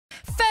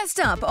First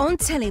up on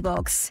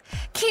Tellybox,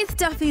 Keith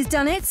Duffy's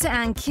done it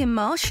and Kim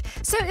Marsh.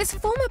 So is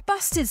former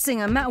Busted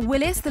singer Matt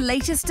Willis the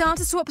latest star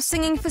to swap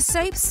singing for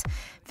soaps?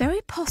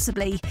 Very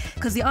possibly,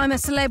 because the I'm a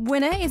Celeb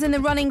winner is in the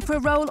running for a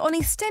role on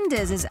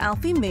EastEnders as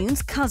Alfie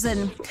Moon's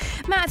cousin.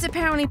 Matt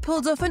apparently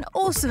pulled off an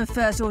awesome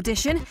first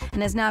audition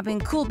and has now been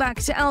called back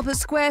to Albert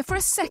Square for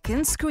a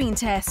second screen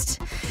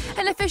test.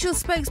 An official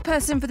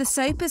spokesperson for the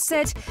soap has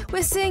said,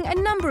 "We're seeing a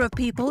number of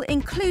people,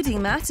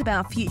 including Matt,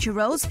 about future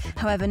roles.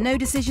 However, no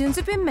decisions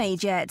have been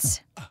made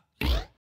yet."